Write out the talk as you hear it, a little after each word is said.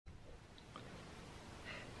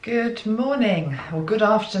Good morning or good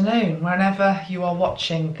afternoon, wherever you are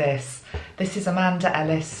watching this. This is Amanda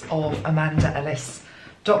Ellis of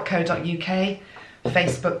amandaellis.co.uk,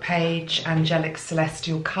 Facebook page Angelic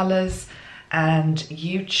Celestial Colours, and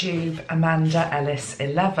YouTube Amanda Ellis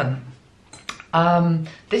 11.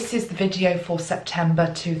 This is the video for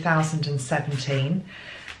September 2017,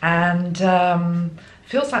 and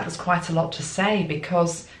feels like there's quite a lot to say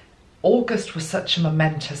because August was such a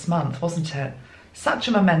momentous month, wasn't it? Such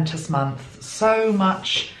a momentous month, so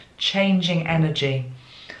much changing energy.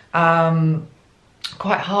 Quite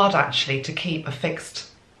hard actually to keep a fixed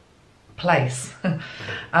place.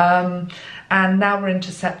 And now we're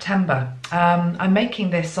into September. I'm making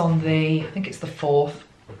this on the, I think it's the 4th,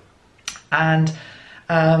 and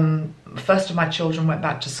first of my children went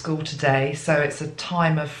back to school today, so it's a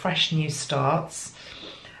time of fresh new starts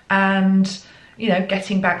and, you know,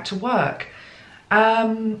 getting back to work.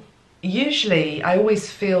 Usually I always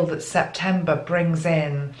feel that September brings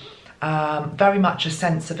in very much a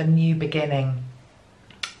sense of a new beginning,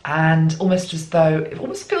 and almost as though it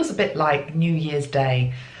almost feels a bit like New Year's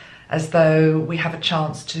Day, as though we have a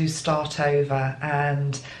chance to start over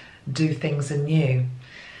and do things anew.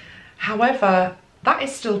 However, that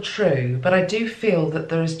is still true, but I do feel that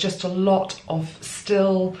there is just a lot of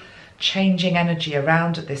still changing energy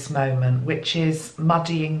around at this moment, which is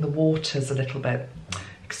muddying the waters a little bit.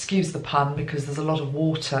 Excuse the pun, because there's a lot of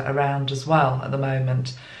water around as well at the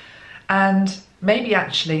moment. And maybe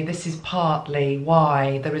actually this is partly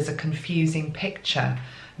why there is a confusing picture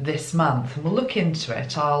this month, and we'll look into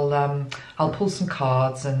it. I'll pull some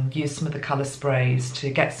cards and use some of the colour sprays to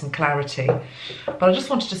get some clarity. But I just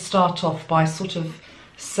wanted to start off by sort of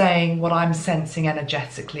saying what I'm sensing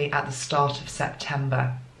energetically at the start of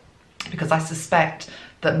September, because I suspect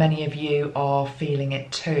that many of you are feeling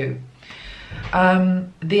it too.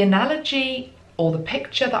 The analogy or the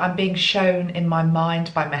picture that I'm being shown in my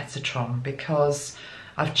mind by Metatron, because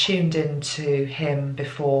I've tuned into him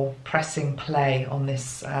before pressing play on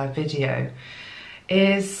this video,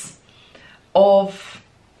 is of,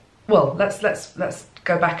 well, let's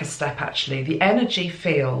go back a step actually. The energy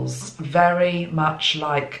feels very much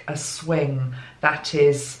like a swing that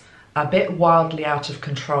is a bit wildly out of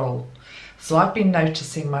control. So I've been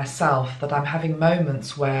noticing myself that I'm having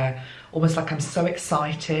moments where almost like I'm so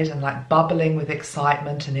excited and like bubbling with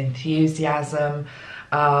excitement and enthusiasm,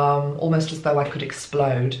 almost as though I could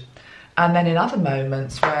explode. And then in other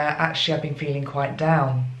moments where actually I've been feeling quite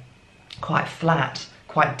down, quite flat,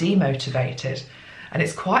 quite demotivated, and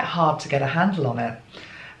it's quite hard to get a handle on it.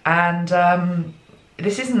 And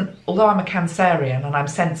this isn't, although I'm a Cancerian and I'm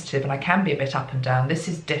sensitive and I can be a bit up and down, this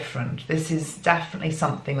is different. This is definitely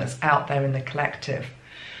something that's out there in the collective.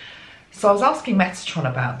 So I was asking Metatron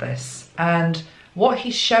about this, and what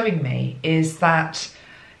he's showing me is that,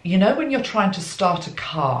 you know, when you're trying to start a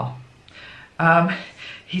car,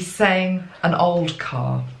 he's saying an old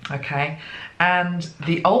car, okay? And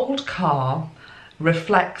the old car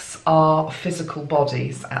reflects our physical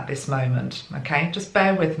bodies at this moment, okay? Just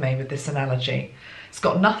bear with me with this analogy. It's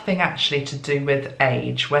got nothing actually to do with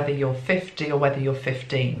age, whether you're 50 or whether you're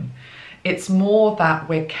 15. It's more that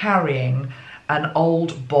we're carrying an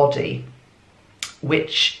old body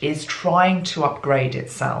which is trying to upgrade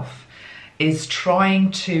itself, is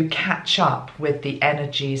trying to catch up with the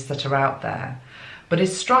energies that are out there, but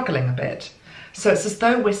is struggling a bit. So it's as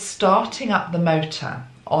though we're starting up the motor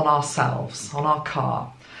on ourselves, on our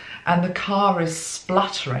car, and the car is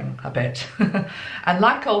spluttering a bit. And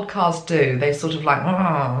like old cars do, they sort of like,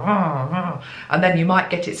 and then you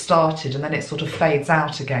might get it started and then it sort of fades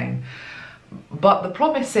out again. But the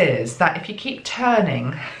promise is that if you keep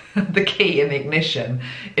turning the key in the ignition,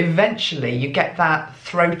 eventually you get that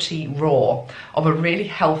throaty roar of a really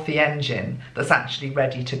healthy engine that's actually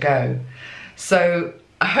ready to go. So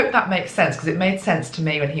I hope that makes sense, because it made sense to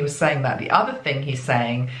me when he was saying that. The other thing he's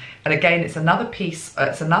saying, and again it's another piece,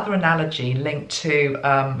 it's another analogy linked to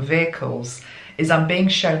vehicles, is I'm being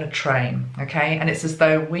shown a train, okay? And it's as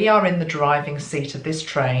though we are in the driving seat of this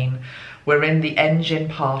train. We're in the engine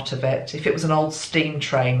part of it. If it was an old steam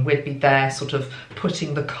train, we'd be there sort of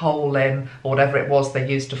putting the coal in, or whatever it was they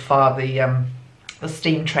used to fire the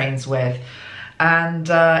steam trains with. And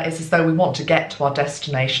it's as though we want to get to our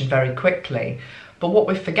destination very quickly. But what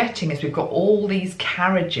we're forgetting is we've got all these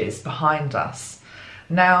carriages behind us.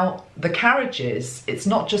 Now, the carriages, it's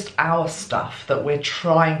not just our stuff that we're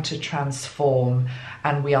trying to transform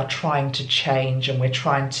and we are trying to change and we're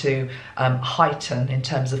trying to heighten in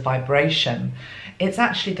terms of vibration. It's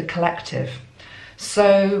actually the collective.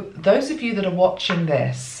 So those of you that are watching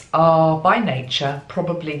this are by nature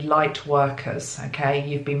probably light workers, okay?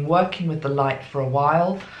 You've been working with the light for a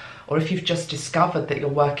while, or if you've just discovered that you're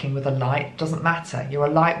working with a light, it doesn't matter. You're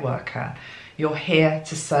a light worker. You're here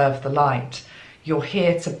to serve the light. You're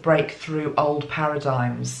here to break through old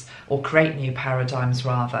paradigms, or create new paradigms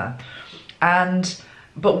rather.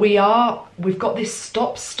 But we've got this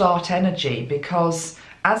stop-start energy, because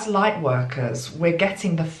as light workers, we're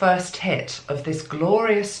getting the first hit of this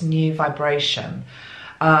glorious new vibration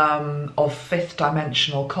of fifth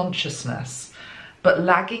dimensional consciousness. But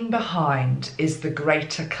lagging behind is the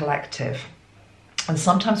greater collective. And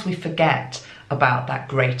sometimes we forget about that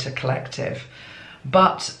greater collective.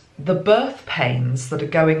 But the birth pains that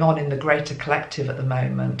are going on in the greater collective at the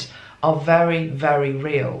moment are very, very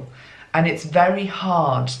real. And it's very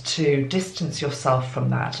hard to distance yourself from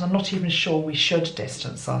that. And I'm not even sure we should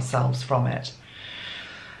distance ourselves from it.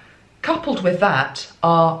 Coupled with that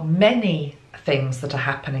are many things that are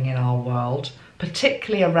happening in our world,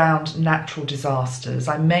 particularly around natural disasters.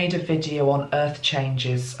 I made a video on earth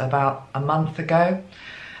changes about a month ago,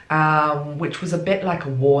 which was a bit like a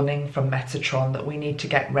warning from Metatron that we need to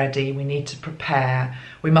get ready, we need to prepare,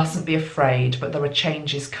 we mustn't be afraid, but there are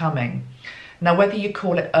changes coming. Now, whether you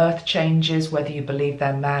call it earth changes, whether you believe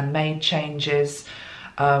they're man-made changes,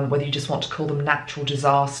 whether you just want to call them natural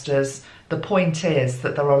disasters, the point is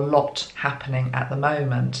that there are a lot happening at the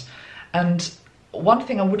moment. And one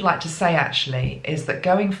thing I would like to say actually is that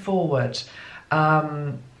going forward,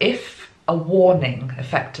 if a warning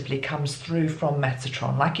effectively comes through from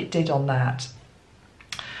Metatron, like it did on that,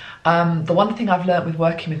 the one thing I've learnt with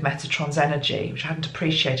working with Metatron's energy, which I hadn't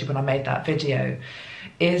appreciated when I made that video,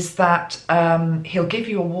 is that he'll give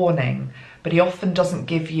you a warning, but he often doesn't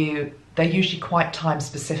give you, they're usually quite time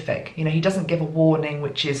specific. You know, he doesn't give a warning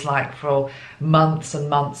which is like for months and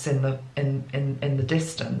months in the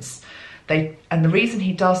distance. And the reason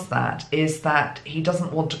he does that is that he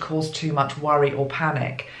doesn't want to cause too much worry or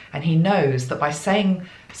panic. And he knows that by saying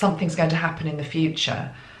something's going to happen in the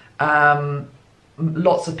future,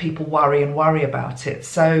 lots of people worry about it.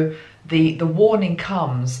 So the warning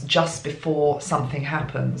comes just before something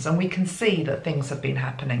happens. And we can see that things have been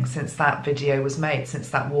happening since that video was made, since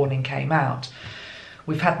that warning came out.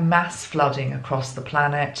 We've had mass flooding across the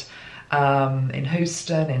planet. In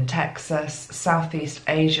Houston, in Texas, Southeast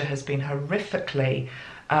Asia has been horrifically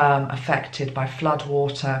affected by flood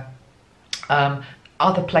water.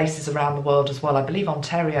 Other places around the world as well. I believe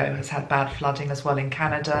Ontario has had bad flooding as well, in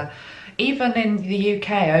Canada. Even in the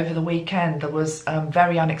UK over the weekend, there was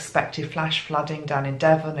very unexpected flash flooding down in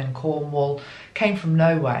Devon and Cornwall. Came from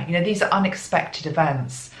nowhere. You know, these are unexpected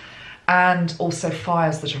events. And also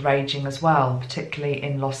fires that are raging as well, particularly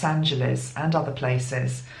in Los Angeles and other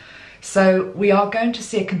places. So we are going to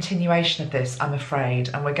see a continuation of this, I'm afraid,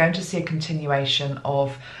 and we're going to see a continuation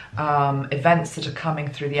of events that are coming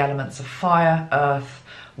through the elements of fire, earth,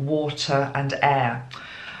 water and air.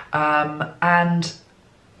 And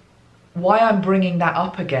why I'm bringing that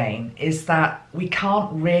up again is that we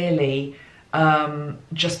can't really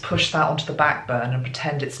just push that onto the back burner and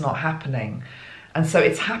pretend it's not happening. And so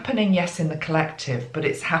it's happening, yes, in the collective, but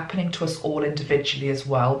it's happening to us all individually as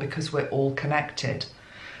well, because we're all connected.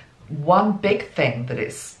 One big thing that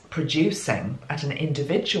it's producing at an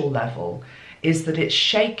individual level is that it's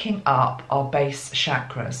shaking up our base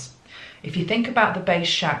chakras. If you think about the base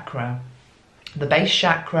chakra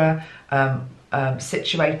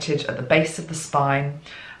situated at the base of the spine,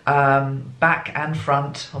 back and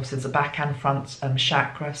front, obviously there's a back and front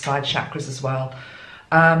chakra, side chakras as well,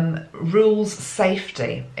 rules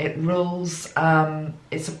safety. It rules,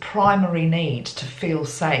 it's a primary need to feel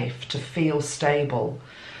safe, to feel stable.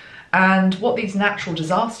 And what these natural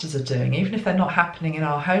disasters are doing, even if they're not happening in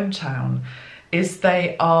our hometown, is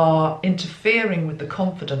they are interfering with the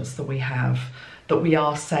confidence that we have, that we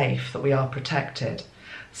are safe, that we are protected.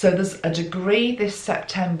 So there's a degree this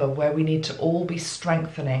September where we need to all be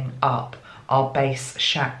strengthening up our base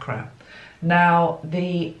chakra. Now,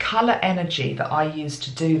 the colour energy that I use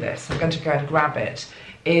to do this, I'm going to go and grab it,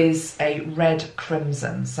 is a red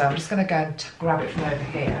crimson. So I'm just going to go and grab it from over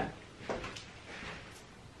here.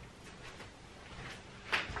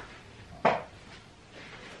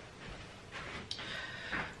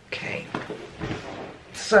 Okay,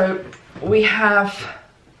 so we have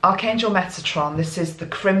Archangel Metatron. This is the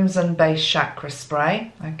Crimson Base Chakra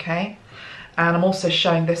Spray, okay? And I'm also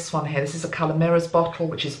showing this one here. This is a Colour Mirrors bottle,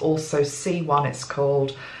 which is also C1 it's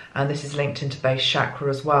called, and this is linked into base chakra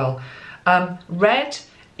as well. Red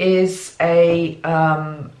is a,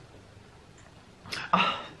 I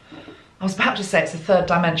was about to say it's a third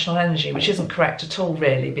dimensional energy, which isn't correct at all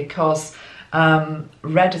really, because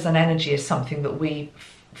Red as an energy is something that we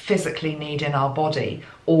physically need in our body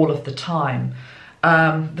all of the time.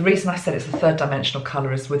 The reason I said it's a third dimensional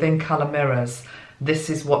colour is within colour mirrors,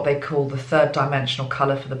 this is what they call the third dimensional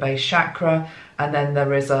colour for the base chakra, and then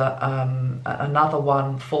there is another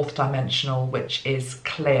one, fourth dimensional, which is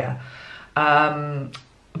clear.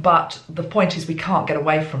 But the point is we can't get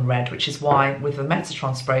away from red, which is why with the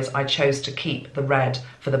Metatron sprays I chose to keep the red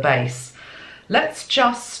for the base. Let's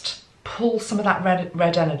just pull some of that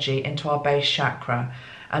red energy into our base chakra,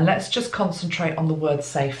 and let's just concentrate on the word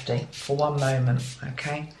safety for one moment,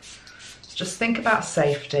 okay? Just think about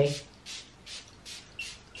safety.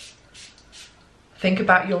 Think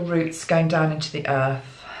about your roots going down into the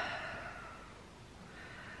earth,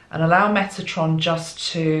 and allow Metatron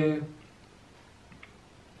just to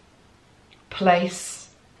place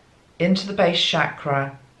into the base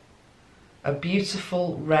chakra a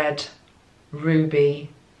beautiful red ruby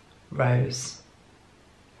rose.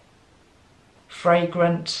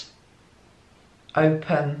 Fragrant,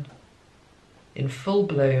 open, in full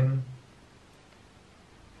bloom.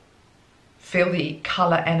 Feel the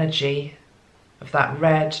colour energy of that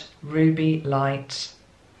red ruby light,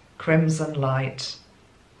 crimson light,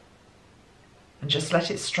 and just let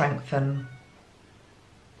it strengthen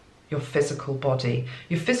your physical body.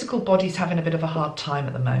 Your physical body's having a bit of a hard time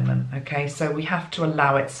at the moment, okay? So we have to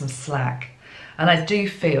allow it some slack. And I do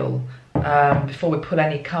feel, before we pull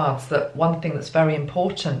any cards, that one thing that's very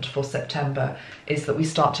important for September is that we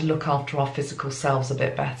start to look after our physical selves a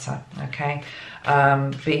bit better, okay?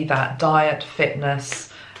 Be that diet, fitness,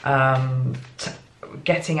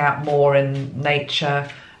 getting out more in nature,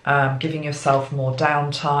 giving yourself more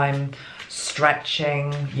downtime,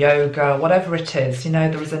 stretching, yoga, whatever it is. You know,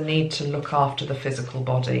 there is a need to look after the physical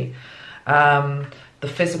body. The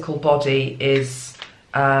physical body is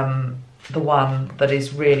the one that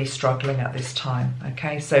is really struggling at this time,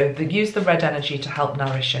 okay? So use the red energy to help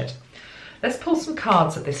nourish it. Let's pull some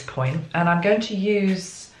cards at this point, and I'm going to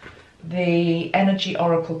use the energy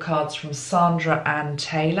oracle cards from Sandra and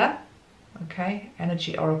Taylor, okay?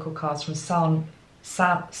 Energy oracle cards from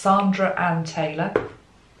Sandra and Taylor.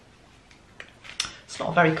 It's not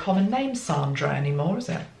a very common name, Sandra, anymore, is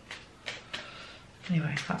it?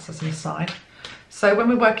 Anyway, that's as an aside. So when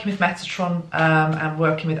we're working with Metatron and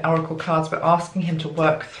working with oracle cards, we're asking him to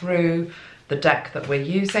work through the deck that we're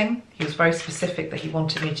using. He was very specific that he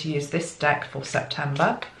wanted me to use this deck for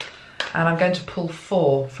September. And I'm going to pull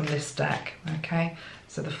 4 from this deck, okay?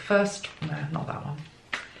 So the first, no, not that one.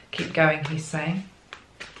 Keep going, he's saying.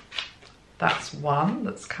 That's one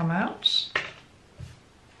that's come out.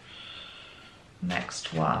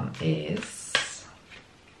 Next one is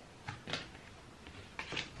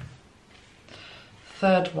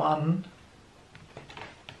third one.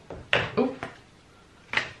 Oh,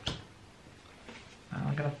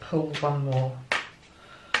 I'm going to pull one more.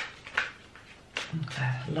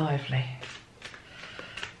 There, lovely.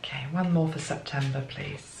 Okay, one more for September,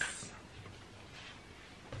 please.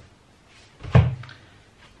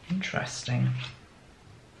 Interesting.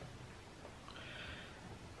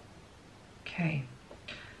 Okay,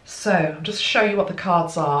 so I'll just show you what the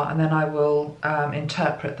cards are and then I will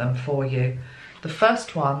interpret them for you. The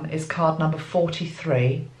first one is card number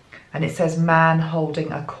 43 and it says man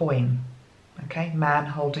holding a coin. Okay, man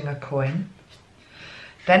holding a coin.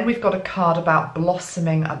 Then we've got a card about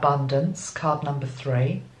blossoming abundance, card number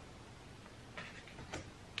 3.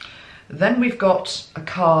 Then we've got a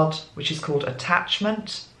card which is called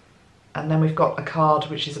attachment, and then we've got a card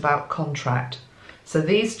which is about contract. So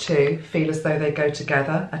these two feel as though they go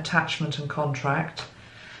together, attachment and contract.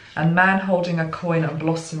 And man holding a coin and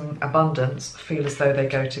blossoming abundance feel as though they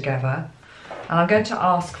go together. And I'm going to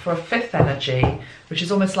ask for a 5th energy, which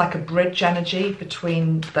is almost like a bridge energy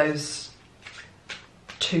between those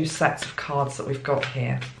 2 sets of cards that we've got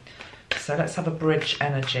here. So let's have a bridge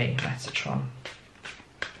energy, Metatron.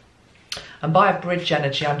 And by a bridge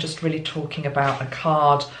energy, I'm just really talking about a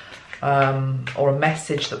card or a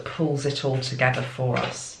message that pulls it all together for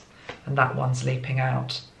us. And that one's leaping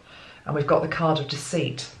out. And we've got the card of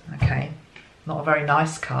deceit, okay? Not a very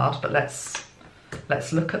nice card, but let's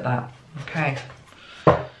look at that, okay?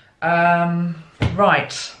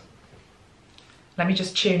 Right. Let me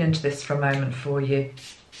just tune into this for a moment for you.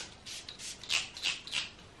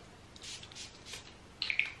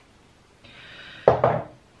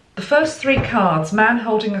 The first 3 cards, man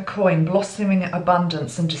holding a coin, blossoming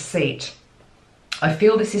abundance and deceit. I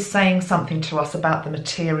feel this is saying something to us about the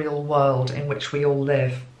material world in which we all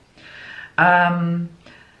live. On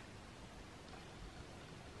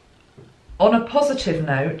a positive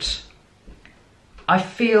note, I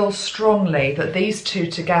feel strongly that these two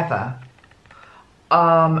together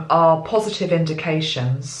are positive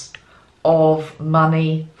indications of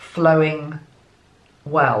money flowing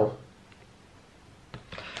well.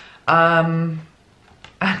 And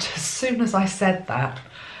as soon as I said that,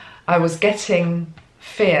 I was getting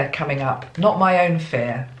fear coming up. Not my own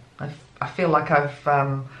fear. I feel like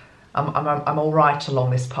I'm all right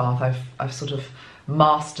along this path. I've sort of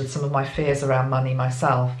mastered some of my fears around money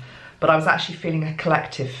myself. But I was actually feeling a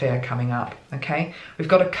collective fear coming up, okay? We've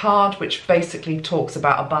got a card which basically talks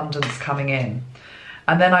about abundance coming in.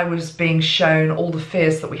 And then I was being shown all the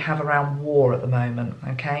fears that we have around war at the moment,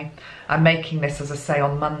 okay? I'm making this, as I say,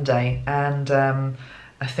 on Monday. And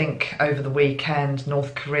I think over the weekend,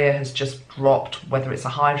 North Korea has just dropped, whether it's a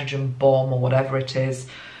hydrogen bomb or whatever it is.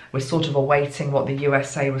 We're sort of awaiting what the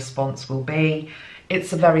USA response will be.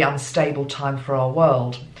 It's a very unstable time for our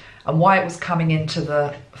world. And why it was coming into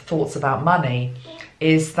the thoughts about money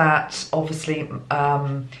is that obviously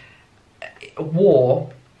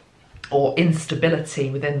war or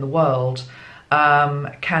instability within the world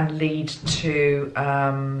can lead to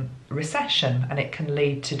recession, and it can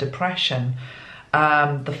lead to depression.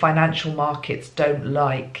 The financial markets don't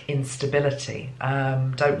like instability,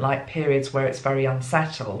 don't like periods where it's very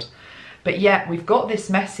unsettled. But yet we've got this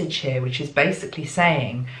message here which is basically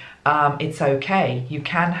saying it's okay, you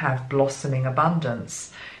can have blossoming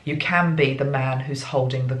abundance, you can be the man who's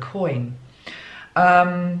holding the coin.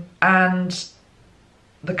 And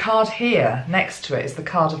the card here next to it is the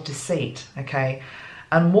card of deceit, okay?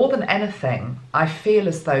 And more than anything, I feel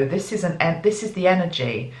as though this is the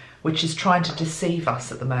energy which is trying to deceive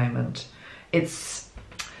us at the moment. It's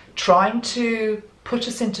trying to put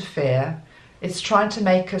us into fear. It's trying to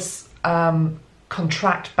make us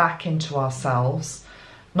contract back into ourselves,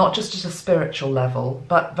 not just at a spiritual level,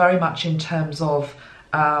 but very much in terms of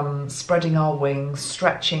spreading our wings,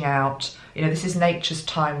 stretching out. You know, this is nature's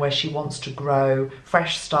time where she wants to grow,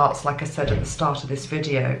 fresh starts, like I said at the start of this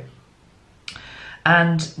video.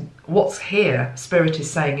 And what's here, Spirit is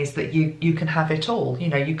saying, is that you can have it all. You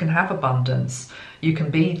know, you can have abundance. You can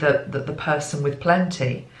be the person with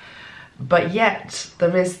plenty. But yet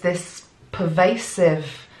there is this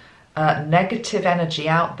pervasive negative energy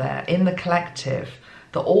out there in the collective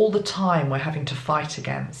that all the time we're having to fight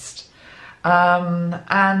against.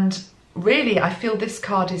 And really, I feel this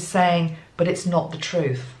card is saying, but it's not the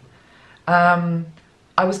truth.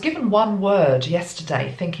 I was given one word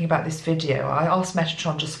yesterday thinking about this video. I asked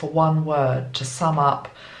Metatron just for one word to sum up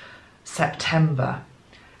September.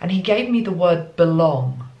 And he gave me the word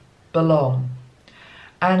belong. Belong.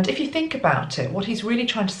 And if you think about it, what he's really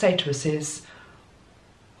trying to say to us is,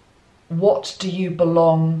 what do you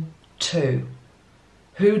belong to?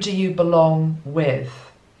 Who do you belong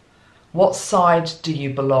with? What side do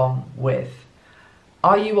you belong with?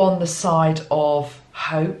 Are you on the side of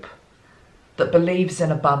hope, that believes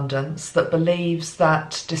in abundance, that believes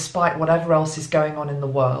that despite whatever else is going on in the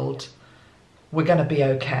world, we're going to be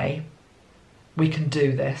okay? We can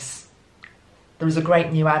do this. There is a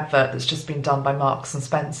great new advert that's just been done by Marks and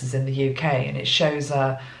Spencer's in the UK, and it shows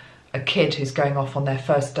a kid who's going off on their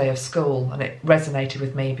first day of school, and it resonated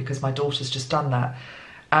with me because my daughter's just done that.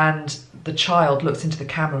 And the child looks into the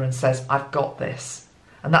camera and says, I've got this.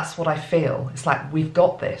 And that's what I feel. It's like, we've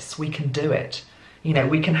got this, we can do it. You know,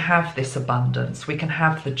 we can have this abundance, we can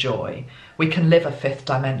have the joy, we can live a fifth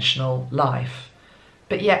dimensional life.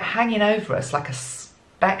 But yet hanging over us like a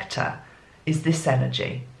spectre is this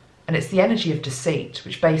energy. And it's the energy of deceit,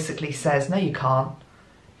 which basically says, no, you can't.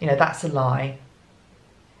 You know, that's a lie.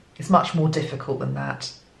 It's much more difficult than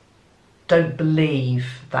that. Don't believe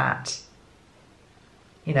that.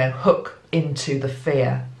 You know, hook into the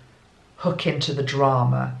fear, hook into the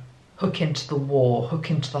drama, hook into the war,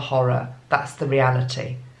 hook into the horror. That's the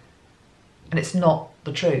reality. And it's not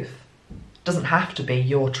the truth. It doesn't have to be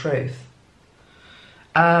your truth.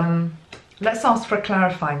 Let's ask for a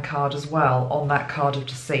clarifying card as well on that card of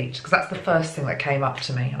deceit, because that's the first thing that came up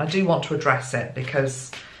to me. And I do want to address it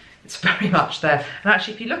because it's very much there. And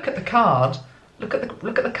actually, if you look at the card, look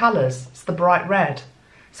at the colours. It's the bright red.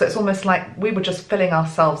 So it's almost like we were just filling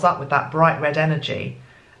ourselves up with that bright red energy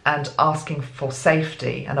and asking for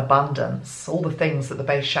safety and abundance, all the things that the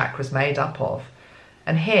base chakra is made up of.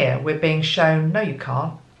 And here we're being shown, no, you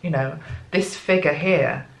can't. You know, this figure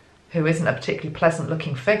here, who isn't a particularly pleasant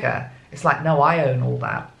looking figure, it's like, no, I own all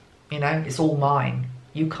that. You know, it's all mine.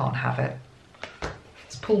 You can't have it.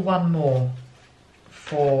 Let's pull one more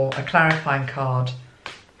for a clarifying card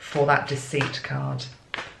for that deceit card.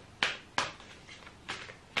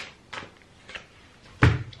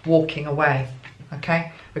 Walking away,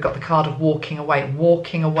 okay? We've got the card of walking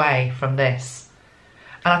away from this.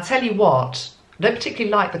 And I tell you what, I don't particularly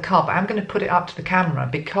like the card, but I'm going to put it up to the camera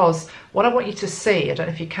because what I want you to see, I don't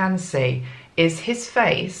know if you can see, is his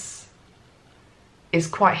face is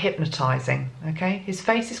quite hypnotizing, okay? His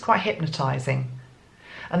face is quite hypnotizing.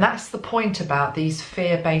 And that's the point about these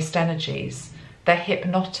fear-based energies. They're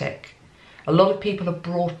hypnotic. A lot of people have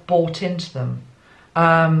bought into them.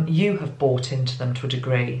 You have bought into them to a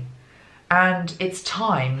degree. And it's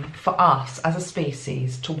time for us as a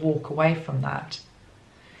species to walk away from that.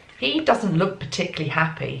 He doesn't look particularly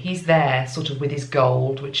happy. He's there sort of with his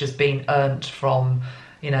gold, which has been earned from,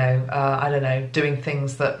 you know, I don't know, doing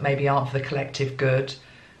things that maybe aren't for the collective good.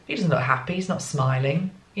 He doesn't look happy. He's not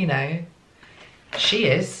smiling, you know. She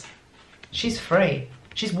is. She's free.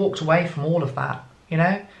 She's walked away from all of that, you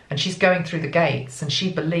know, and she's going through the gates and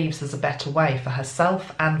she believes there's a better way for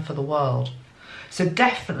herself and for the world. So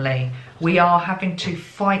definitely we are having to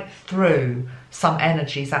fight through some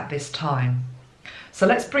energies at this time. So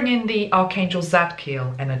let's bring in the Archangel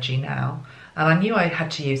Zadkiel energy now. And I knew I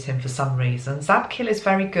had to use him for some reason. Zadkiel is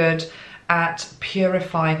very good at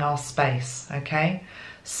purifying our space, okay?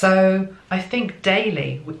 So I think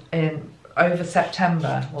daily, over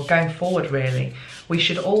September, or going forward really, we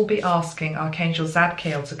should all be asking Archangel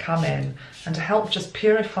Zadkiel to come in and to help just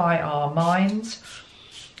purify our mind,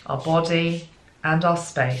 our body, and our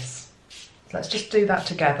space. So let's just do that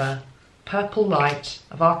together. Purple light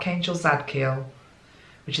of Archangel Zadkiel,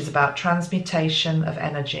 which is about transmutation of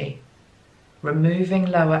energy, removing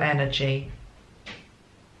lower energy,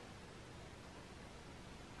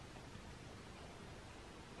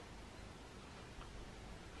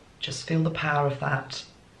 just feel the power of that.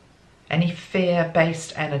 Any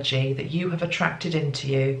fear-based energy that you have attracted into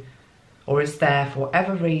you or is there for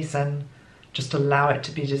whatever reason, just allow it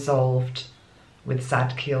to be dissolved with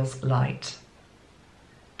Zadkiel's light.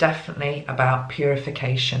 Definitely about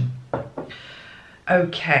purification.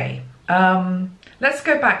 Okay, let's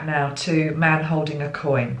go back now to man holding a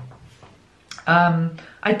coin.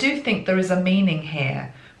 I do think there is a meaning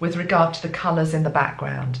here with regard to the colours in the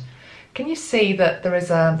background. Can you see that there is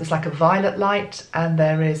there's like a violet light and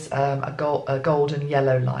there is a golden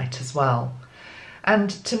yellow light as well? And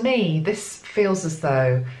to me, this feels as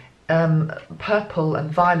though purple and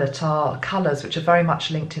violet are colours which are very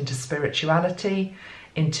much linked into spirituality,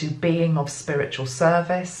 into being of spiritual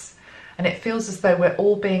service. And it feels as though we're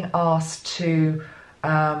all being asked to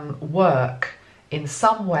work in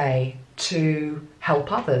some way to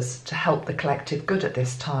help others, to help the collective good at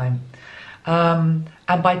this time. And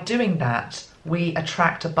by doing that, we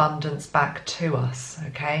attract abundance back to us,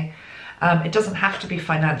 okay? It doesn't have to be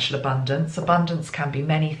financial abundance. Abundance can be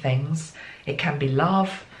many things. It can be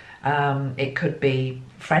love. It could be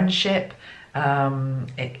friendship.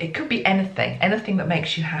 It could be anything that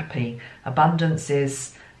makes you happy. Abundance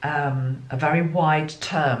is a very wide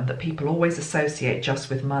term that people always associate just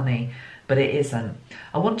with money, but it isn't.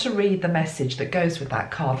 I want to read the message that goes with that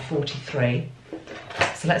card 43.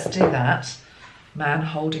 So let's do that. Man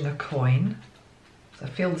holding a coin. So I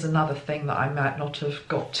feel there's another thing that I might not have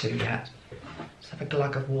got to yet. Let's have a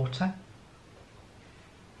glug of water.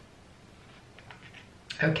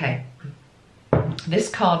 Okay. This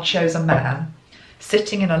card shows a man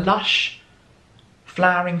sitting in a lush,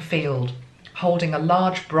 flowering field, holding a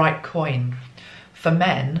large, bright coin. For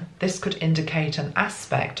men, this could indicate an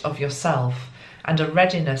aspect of yourself and a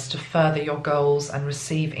readiness to further your goals and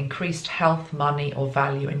receive increased health, money, or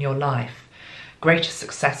value in your life. Greater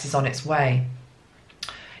success is on its way.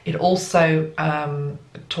 It also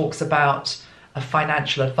talks about a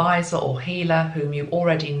financial advisor or healer whom you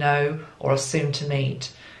already know or are soon to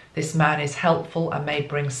meet. This man is helpful and may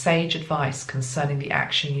bring sage advice concerning the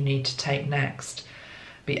action you need to take next.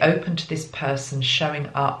 Be open to this person showing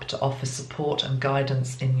up to offer support and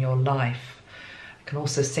guidance in your life. It can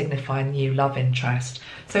also signify new love interest.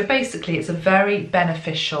 So basically it's a very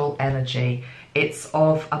beneficial energy. It's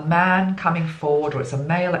of a man coming forward, or it's a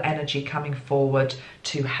male energy coming forward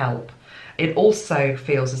to help. It also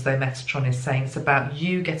feels as though Metatron is saying it's about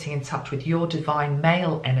you getting in touch with your divine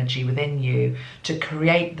male energy within you to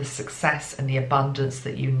create the success and the abundance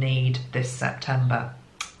that you need this September.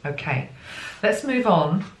 Okay, let's move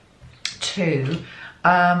on to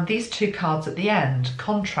these two cards at the end,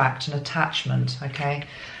 contract and attachment, okay?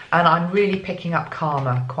 And I'm really picking up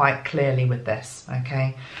karma quite clearly with this,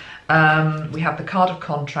 okay? We have the card of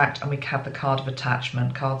contract and we have the card of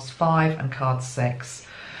attachment, cards 5 and card 6.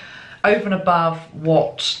 Over and above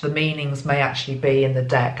what the meanings may actually be in the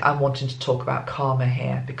deck, I'm wanting to talk about karma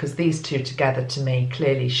here because these two together to me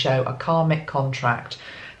clearly show a karmic contract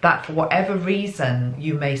that for whatever reason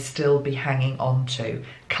you may still be hanging on to,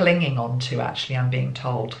 clinging on to, actually, I'm being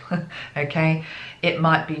told. Okay, it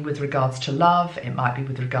might be with regards to love, it might be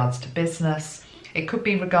with regards to business, it could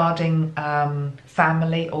be regarding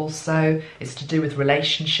family also, it's to do with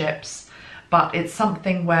relationships, but it's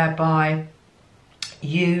something whereby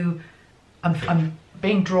I'm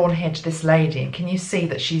being drawn here to this lady, and can you see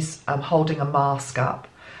that she's holding a mask up,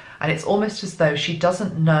 and it's almost as though she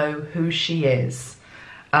doesn't know who she is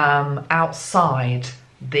outside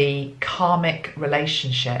the karmic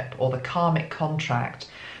relationship or the karmic contract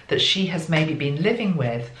that she has maybe been living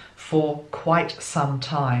with for quite some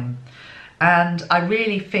time. And I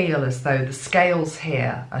really feel as though the scales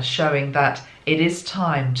here are showing that it is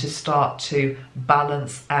time to start to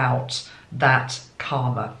balance out that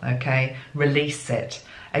karma, okay? Release it.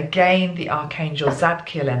 Again, the Archangel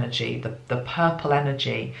Zadkiel energy, the purple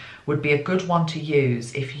energy, would be a good one to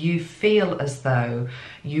use if you feel as though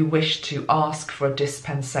you wish to ask for a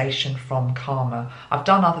dispensation from karma. I've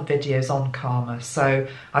done other videos on karma, so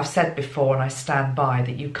I've said before, and I stand by,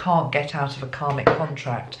 that you can't get out of a karmic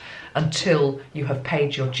contract until you have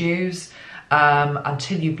paid your dues,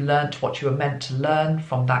 until you've learnt what you were meant to learn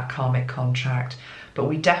from that karmic contract. But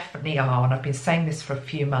we definitely are, and I've been saying this for a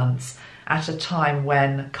few months, at a time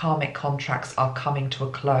when karmic contracts are coming to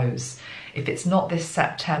a close. If it's not this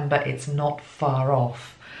September, it's not far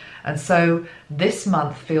off. And so this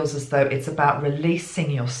month feels as though it's about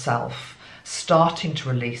releasing yourself, starting to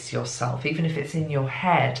release yourself, even if it's in your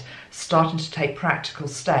head, starting to take practical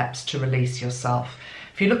steps to release yourself.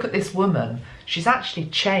 If you look at this woman, she's actually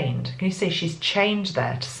chained. Can you see she's chained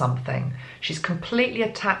there to something? She's completely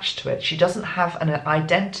attached to it. She doesn't have an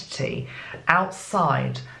identity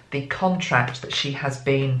outside the contract that she has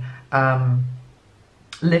been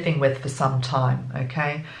living with for some time,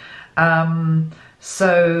 okay?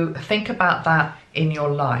 So think about that in your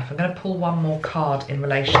life. I'm going to pull one more card in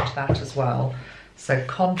relation to that as well. So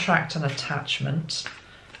contract and attachment.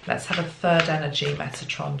 Let's have a third energy,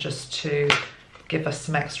 Metatron, just to give us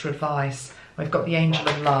some extra advice. We've got the Angel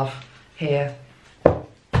of Love here.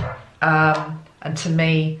 And to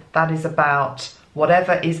me, that is about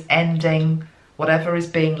whatever is ending, whatever is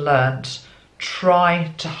being learnt,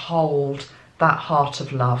 try to hold that heart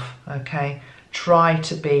of love, okay? Try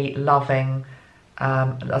to be loving,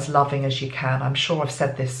 as loving as you can. I'm sure I've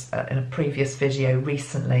said this in a previous video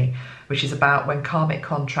recently, which is about when karmic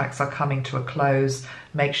contracts are coming to a close,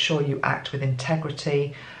 make sure you act with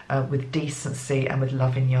integrity, with decency, and with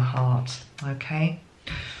love in your heart, okay?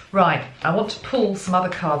 Right, I want to pull some other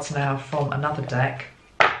cards now from another deck,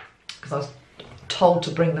 because I was told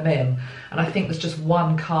to bring them in, and I think there's just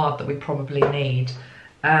one card that we probably need,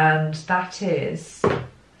 and that is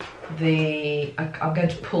I'm going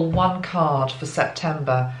to pull one card for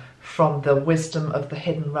September from the Wisdom of the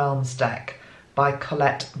Hidden Realms deck by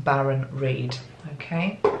Collette Reid.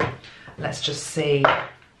 Okay, let's just see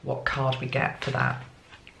what card we get for that.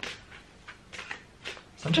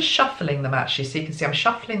 So I'm just shuffling them actually, so you can see I'm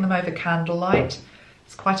shuffling them over candlelight.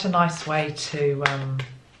 It's quite a nice way to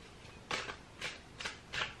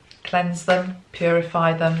cleanse them,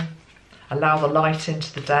 purify them, allow the light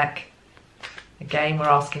into the deck. Again, we're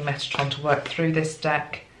asking Metatron to work through this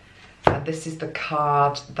deck, and this is the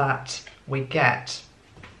card that we get.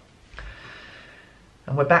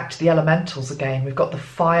 And we're back to the elementals again. We've got the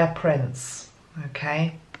Fire Prince,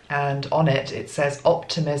 okay? And on it, it says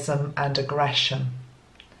optimism and aggression.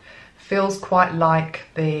 Feels quite like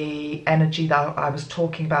the energy that I was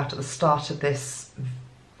talking about at the start of this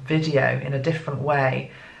video in a different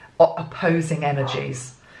way, opposing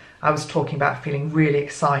energies. I was talking about feeling really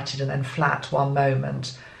excited and then flat one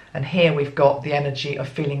moment. And here we've got the energy of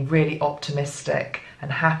feeling really optimistic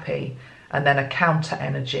and happy, and then a counter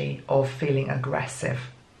energy of feeling aggressive,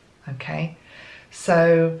 okay?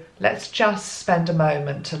 So let's just spend a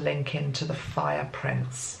moment to link into the Fire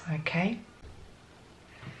Prince, okay?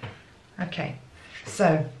 Okay,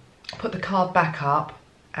 so put the card back up,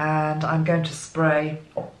 and I'm going to spray,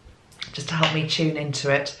 just to help me tune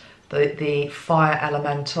into it, the Fire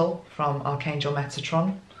Elemental from Archangel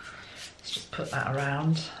Metatron. Let's just put that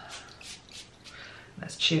around.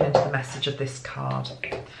 Let's tune into the message of this card.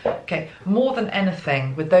 Okay, more than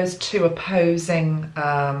anything, with those two opposing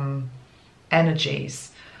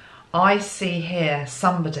energies, I see here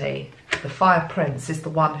somebody, the Fire Prince is the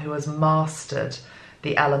one who has mastered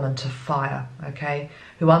the element of fire, okay,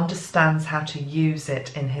 who understands how to use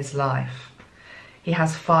it in his life. He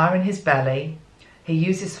has fire in his belly. He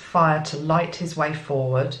uses fire to light his way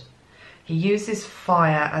forward. He uses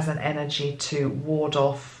fire as an energy to ward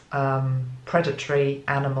off predatory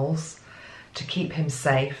animals, to keep him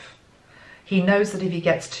safe. He knows that if he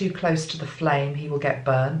gets too close to the flame, he will get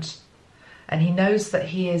burnt. And he knows that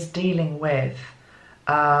he is dealing with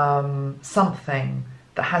something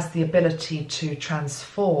that has the ability to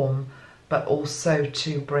transform, but also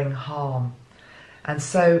to bring harm. And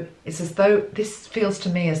so it's as though, this feels to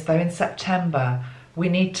me as though in September, we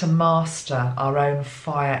need to master our own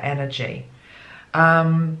fire energy.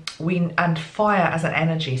 And fire as an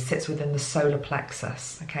energy sits within the solar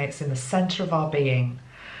plexus. Okay, it's in the center of our being.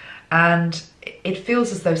 And it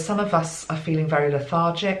feels as though some of us are feeling very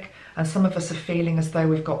lethargic, and some of us are feeling as though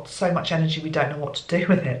we've got so much energy we don't know what to do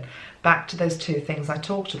with it. Back to those two things I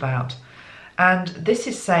talked about. And this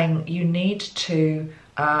is saying you need to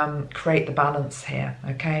create the balance here,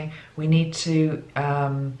 okay? We need to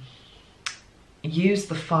use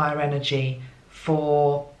the fire energy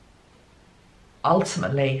for,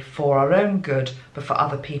 ultimately, for our own good, but for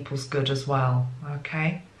other people's good as well,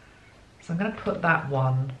 okay? So I'm going to put that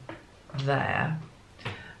one there.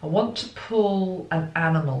 I want to pull an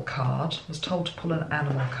animal card. I was told to pull an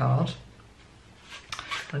animal card.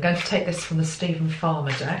 I'm going to take this from the Stephen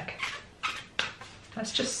Farmer deck.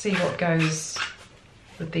 Let's just see what goes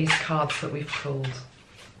with these cards that we've pulled.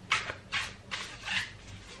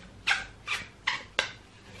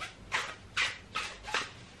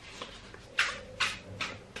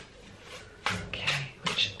 Okay,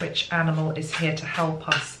 which animal is here to help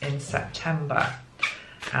us in September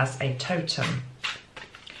as a totem?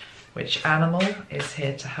 Which animal is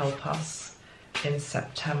here to help us in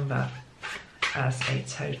September as a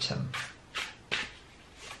totem?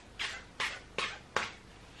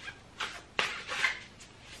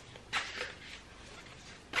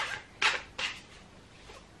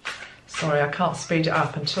 Sorry, I can't speed it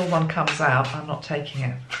up. Until one comes out, I'm not taking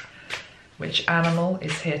it. Which animal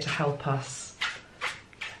is here to help us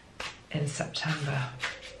in September?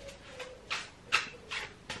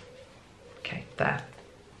 Okay, there.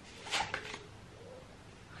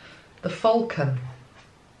 The falcon.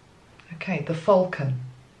 Okay, the falcon.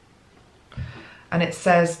 And it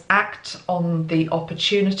says, act on the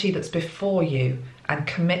opportunity that's before you and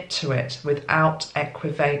commit to it without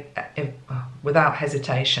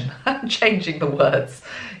hesitation. I'm changing the words.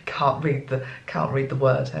 Can't read the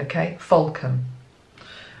word, okay? Falcon.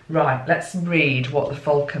 Right, let's read what the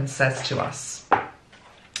falcon says to us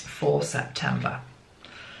for September.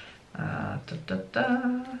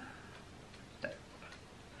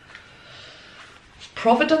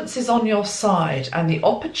 Providence is on your side, and the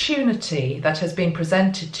opportunity that has been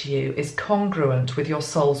presented to you is congruent with your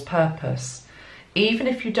soul's purpose. Even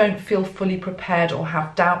if you don't feel fully prepared or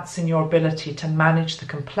have doubts in your ability to manage the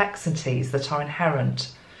complexities that are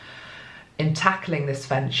inherent in tackling this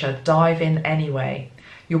venture, dive in anyway.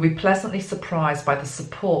 You'll be pleasantly surprised by the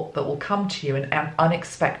support that will come to you in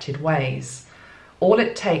unexpected ways. All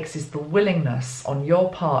it takes is the willingness on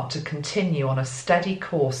your part to continue on a steady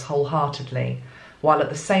course wholeheartedly, while at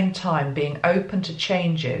the same time being open to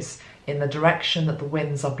changes in the direction that the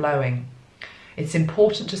winds are blowing. It's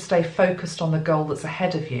important to stay focused on the goal that's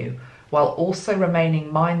ahead of you, while also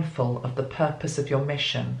remaining mindful of the purpose of your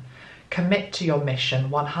mission. Commit to your mission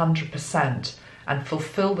 100% and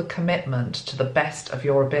fulfill the commitment to the best of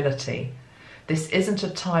your ability. This isn't a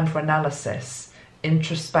time for analysis,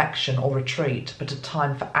 introspection or retreat, but a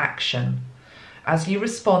time for action. As you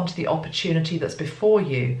respond to the opportunity that's before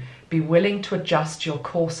you, be willing to adjust your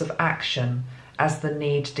course of action as the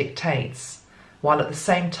need dictates, while at the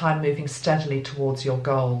same time moving steadily towards your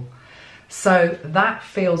goal. So that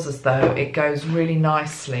feels as though it goes really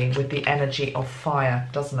nicely with the energy of fire,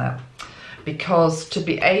 doesn't it? Because to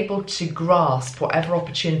be able to grasp whatever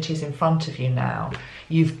opportunity is in front of you now,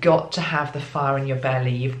 you've got to have the fire in your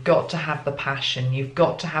belly, you've got to have the passion, you've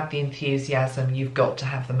got to have the enthusiasm, you've got to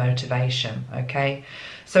have the motivation, okay?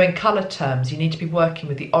 So in colour terms, you need to be working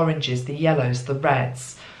with the oranges, the yellows, the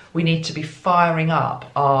reds. We need to be firing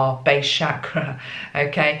up our base chakra,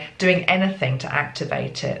 okay? Doing anything to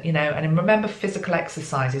activate it, you know, and remember physical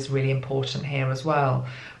exercise is really important here as well,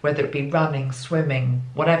 whether it be running, swimming,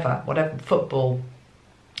 whatever, football,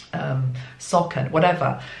 soccer,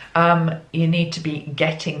 whatever. You need to be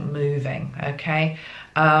getting moving, okay?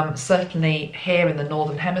 Certainly here in the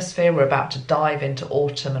Northern Hemisphere, we're about to dive into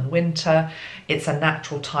autumn and winter. It's a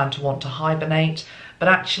natural time to want to hibernate. But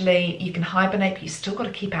actually, you can hibernate, but you still got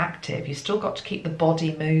to keep active. You still got to keep the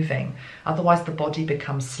body moving. Otherwise, the body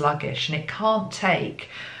becomes sluggish, and it can't take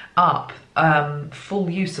up full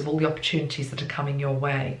use of all the opportunities that are coming your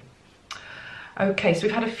way. Okay, so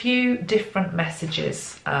we've had a few different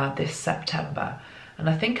messages this September, and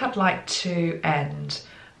I think I'd like to end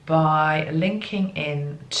by linking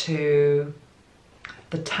in to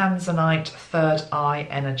the Tanzanite third eye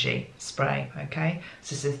energy spray, okay?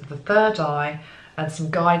 So this is the third eye, and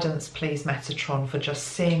some guidance, please, Metatron, for just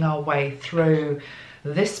seeing our way through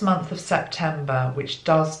this month of September, which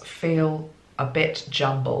does feel a bit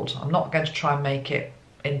jumbled. I'm not going to try and make it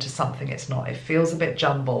into something it's not. It feels a bit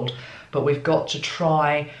jumbled, but we've got to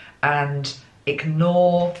try and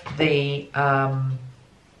ignore the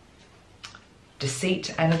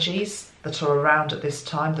deceit energies that are around at this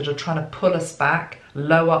time, that are trying to pull us back,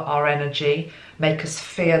 lower our energy, make us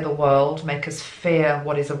fear the world, make us fear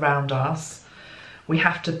what is around us. We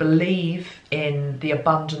have to believe in the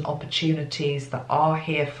abundant opportunities that are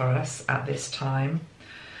here for us at this time.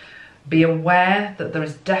 Be aware that there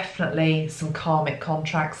is definitely some karmic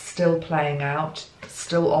contracts still playing out,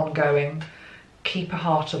 still ongoing. Keep a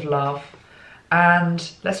heart of love.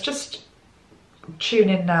 And let's just tune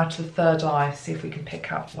in now to the third eye, see if we can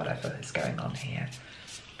pick up whatever is going on here.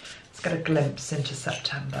 Let's get a glimpse into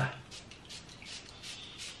September.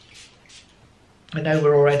 I know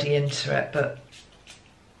we're already into it, but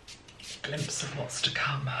a glimpse of what's to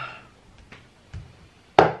come.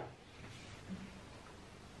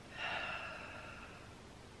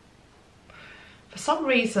 For some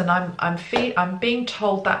reason, I'm being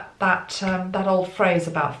told that old phrase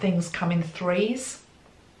about things come in threes.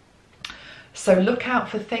 So look out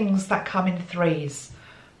for things that come in threes,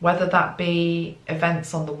 whether that be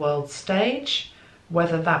events on the world stage,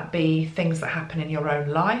 whether that be things that happen in your own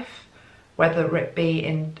life, whether it be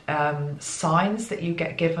in signs that you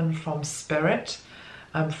get given from Spirit,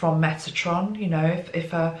 from Metatron. You know,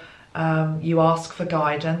 if you ask for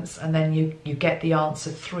guidance and then you get the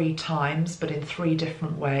answer 3 times, but in 3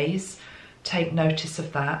 different ways, take notice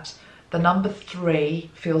of that. The number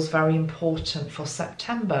 3 feels very important for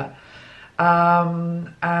September. And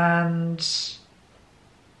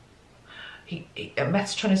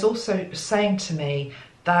Metatron is also saying to me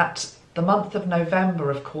that the month of November,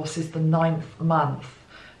 of course, is the 9th month.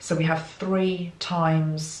 So we have 3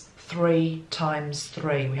 times 3 times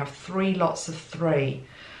 3. We have 3 lots of 3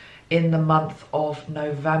 in the month of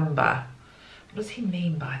November. What does he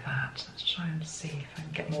mean by that? Let's try and see if I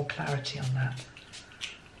can get more clarity on that.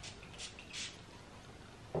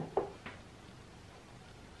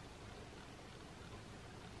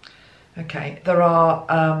 Okay, there are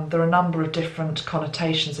a number of different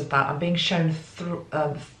connotations of that. I'm being shown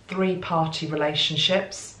 3-party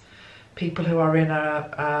relationships, people who are in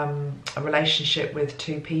a relationship with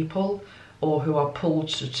 2 people, or who are pulled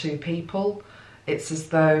to 2 people. It's as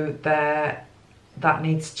though that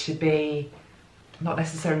needs to be not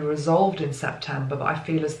necessarily resolved in September, but I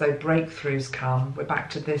feel as though breakthroughs come. We're back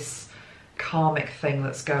to this karmic thing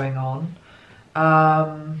that's going on.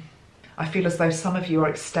 I feel as though some of you are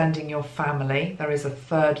extending your family. There is a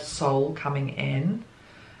 3rd soul coming in.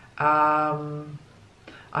 I'm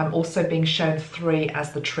also being shown 3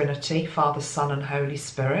 as the Trinity, Father, Son and Holy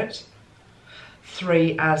Spirit.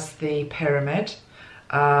 3 as the pyramid.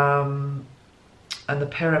 And the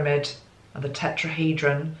pyramid and the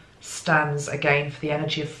tetrahedron stands again for the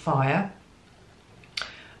energy of fire.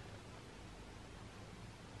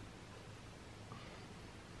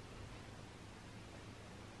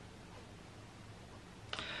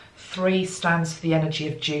 Three stands for the energy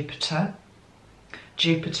of Jupiter.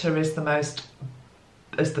 Jupiter is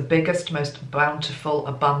the biggest, most bountiful,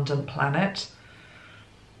 abundant planet.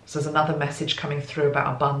 So there's another message coming through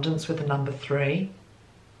about abundance with the number 3.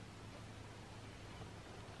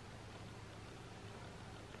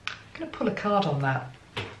 I'm going to pull a card on that.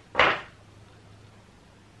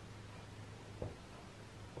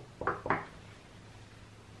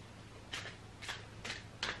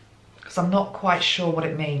 Because I'm not quite sure what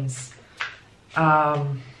it means.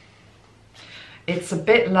 It's a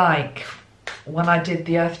bit like when I did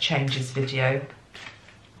the Earth Changes video,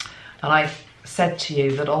 and I said to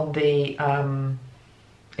you that on the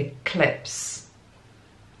eclipse,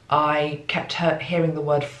 I kept hearing the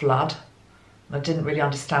word flood, and I didn't really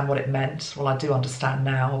understand what it meant. Well, I do understand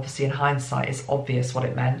now. Obviously, in hindsight, it's obvious what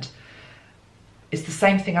it meant. It's the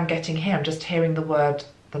same thing I'm getting here. I'm just hearing the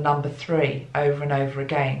number 3 over and over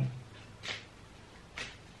again.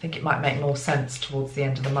 I think it might make more sense towards the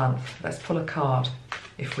end of the month. Let's pull a card,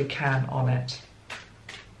 if we can, on it.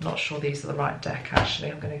 I'm not sure these are the right deck,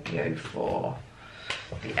 actually. I'm going to go for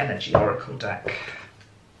the Energy Oracle deck.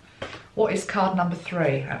 What is card number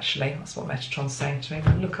 3, actually? That's what Metatron's saying to me.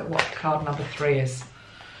 Look at what card number 3 is.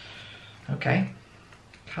 Okay.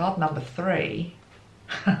 Card number 3.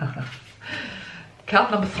 Card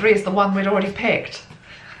number 3 is the one we'd already picked.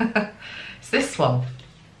 It's this one.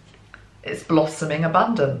 It's blossoming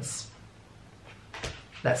abundance.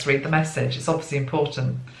 Let's read the message. It's obviously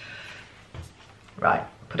important. Right,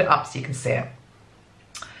 put it up so you can see it.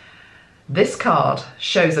 This card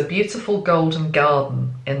shows a beautiful golden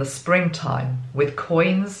garden in the springtime with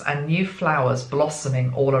coins and new flowers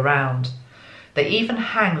blossoming all around. They even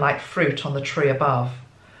hang like fruit on the tree above.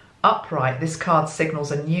 Upright, this card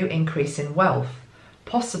signals a new increase in wealth,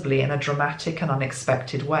 possibly in a dramatic and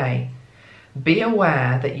unexpected way. Be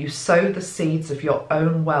aware that you sow the seeds of your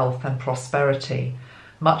own wealth and prosperity.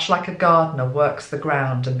 Much like a gardener works the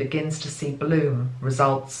ground and begins to see bloom,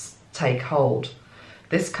 results take hold.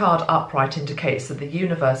 This card upright indicates that the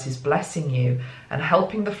universe is blessing you and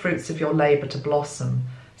helping the fruits of your labour to blossom.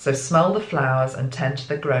 So smell the flowers and tend to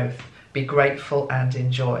the growth. Be grateful and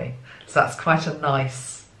enjoy. So that's quite a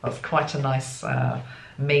nice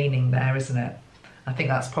meaning there, isn't it? I think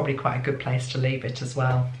that's probably quite a good place to leave it as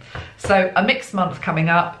well. So a mixed month coming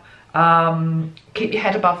up. Keep your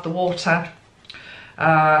head above the water.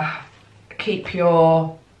 Keep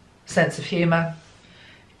your sense of humour.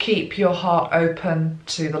 Keep your heart open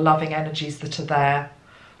to the loving energies that are there.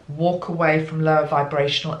 Walk away from lower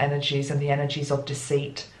vibrational energies and the energies of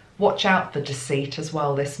deceit. Watch out for deceit as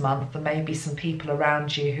well this month. There may be some people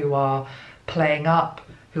around you who are playing up,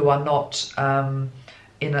 who are not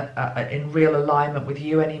in real alignment with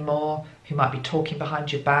you anymore, who might be talking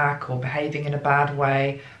behind your back or behaving in a bad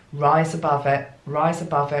way. Rise above it,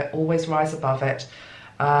 always rise above it.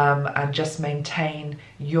 And just maintain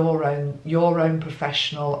your own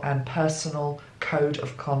professional and personal code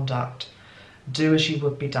of conduct. Do as you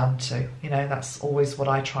would be done to. You know, that's always what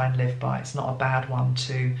I try and live by. It's not a bad one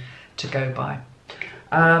to go by.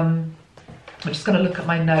 I'm just going to look at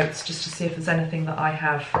my notes just to see if there's anything that I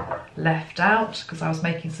have left out, because I was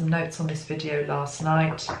making some notes on this video last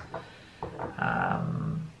night. I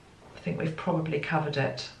think we've probably covered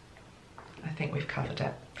it.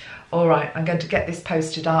 All right, I'm going to get this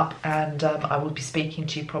posted up, and I will be speaking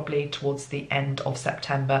to you probably towards the end of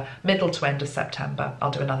September, middle to end of September. I'll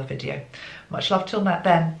do another video. Much love till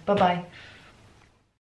then. Bye-bye.